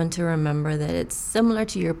everyone to remember that it's similar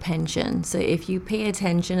to your pension. So if you pay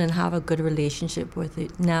attention and have a good relationship with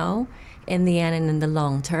it now, in the end and in the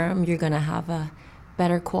long term, you're going to have a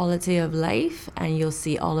better quality of life, and you'll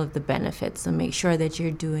see all of the benefits. So make sure that you're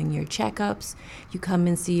doing your checkups. You come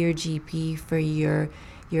and see your GP for your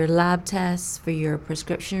lab tests, for your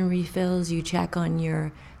prescription refills. You check on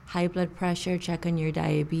your high blood pressure, check on your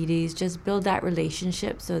diabetes. Just build that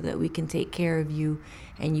relationship so that we can take care of you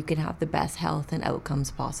and you can have the best health and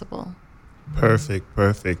outcomes possible. Perfect.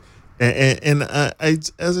 And I,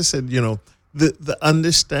 as I said, the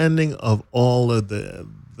understanding of all of the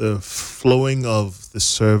flowing of the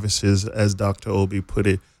services, as Dr. Obi put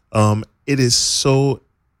it, it is so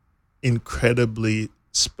incredibly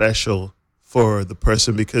special for the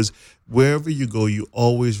person, because wherever you go, you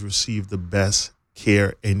always receive the best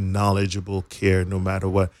care and knowledgeable care, no matter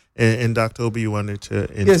what. And Dr. Obi, you wanted to...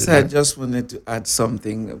 Yes, I just wanted to add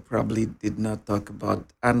something I probably did not talk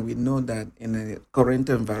about. And we know that in a current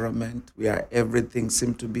environment where everything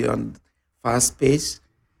seems to be on fast paced.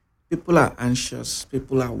 People are anxious,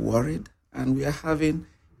 people are worried, and we are having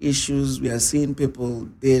issues. We are seeing people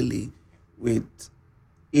daily with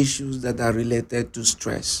issues that are related to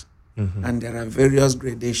stress. And there are various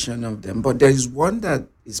gradations of them. But there is one that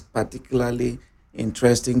is particularly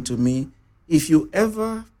interesting to me. If you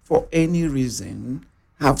ever, for any reason,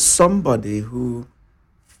 have somebody who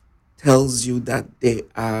tells you that they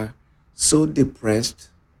are so depressed,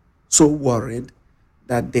 so worried,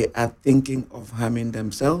 that they are thinking of harming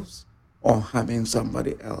themselves or harming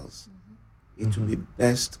somebody else, it would be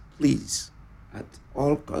best, please, at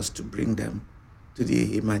all costs, to bring them to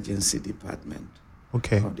the emergency department of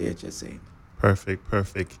the HSA.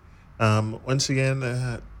 Perfect. Once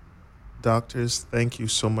again, doctors, thank you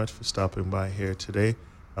so much for stopping by here today,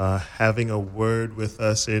 having a word with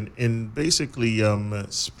us in basically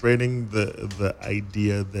spreading the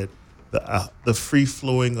idea that the free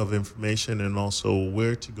flowing of information, and also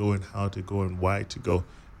where to go and how to go and why to go.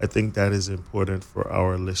 I think that is important for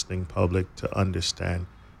our listening public to understand,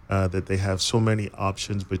 that they have so many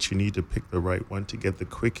options, but you need to pick the right one to get the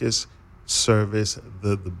quickest service,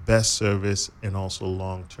 the best service, and also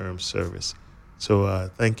long-term service. So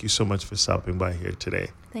thank you so much for stopping by here today.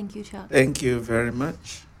 Thank you, Chuck. Thank you very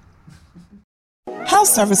much. Health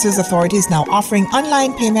Services Authority is now offering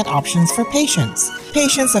online payment options for patients.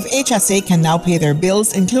 Patients of HSA can now pay their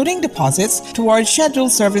bills, including deposits, towards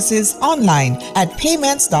scheduled services online at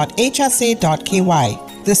payments.hsa.ky.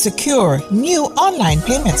 The secure, new online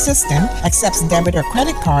payment system accepts debit or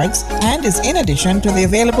credit cards and is in addition to the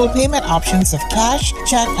available payment options of cash,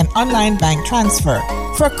 check, and online bank transfer.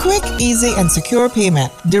 For quick, easy, and secure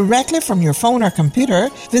payment directly from your phone or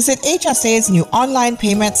computer, visit HSA's new online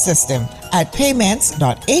payment system at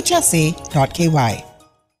payments.hsa.ky.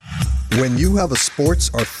 When you have a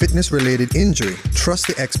sports or fitness-related injury, trust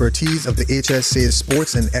the expertise of the HSA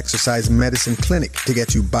Sports and Exercise Medicine Clinic to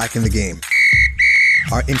get you back in the game.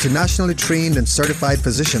 Our internationally trained and certified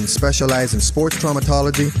physicians specialize in sports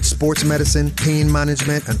traumatology, sports medicine, pain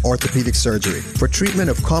management, and orthopedic surgery. For treatment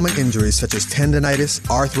of common injuries such as tendonitis,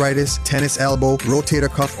 arthritis, tennis elbow, rotator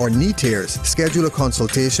cuff, or knee tears, schedule a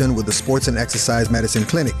consultation with the Sports and Exercise Medicine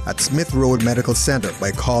Clinic at Smith Road Medical Center by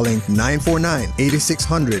calling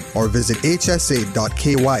 949-8600 or visit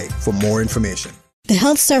hsa.ky for more information. The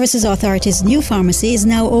Health Services Authority's new pharmacy is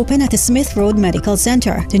now open at the Smith Road Medical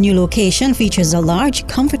Center. The new location features a large,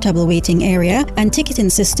 comfortable waiting area and ticketing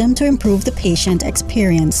system to improve the patient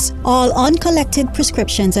experience. All uncollected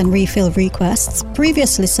prescriptions and refill requests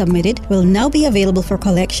previously submitted will now be available for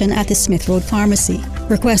collection at the Smith Road Pharmacy.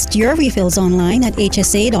 Request your refills online at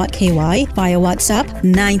hsa.ky via WhatsApp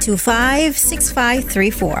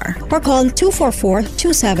 925-6534 or call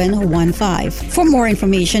 244-2715. For more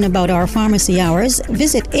information about our pharmacy hours,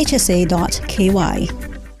 visit hsa.ky.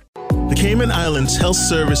 The Cayman Islands Health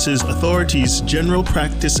Services Authority's general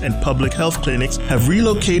practice and public health clinics have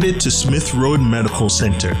relocated to Smith Road Medical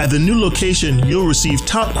Center. At the new location, you'll receive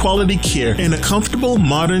top quality care in a comfortable,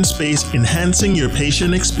 modern space, enhancing your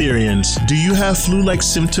patient experience. Do you have flu-like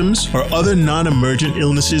symptoms or other non-emergent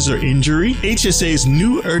illnesses or injury? HSA's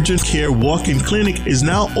new urgent care walk-in clinic is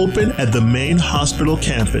now open at the main hospital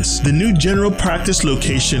campus. The new general practice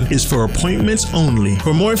location is for appointments only.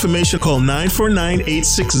 For more information, call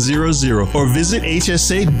 949-8600 or visit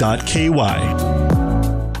hsa.ky.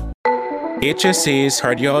 HSA's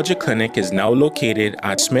cardiology clinic is now located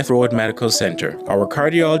at Smith Road Medical Center. Our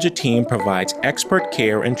cardiology team provides expert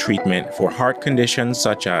care and treatment for heart conditions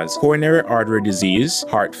such as coronary artery disease,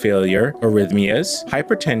 heart failure, arrhythmias,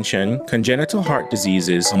 hypertension, congenital heart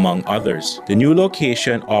diseases, among others. The new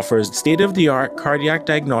location offers state-of-the-art cardiac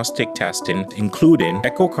diagnostic testing, including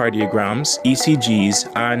echocardiograms,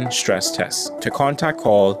 ECGs, and stress tests. To contact,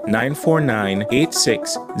 call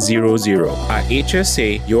 949-8600. At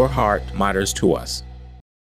HSA, your heart matters to us.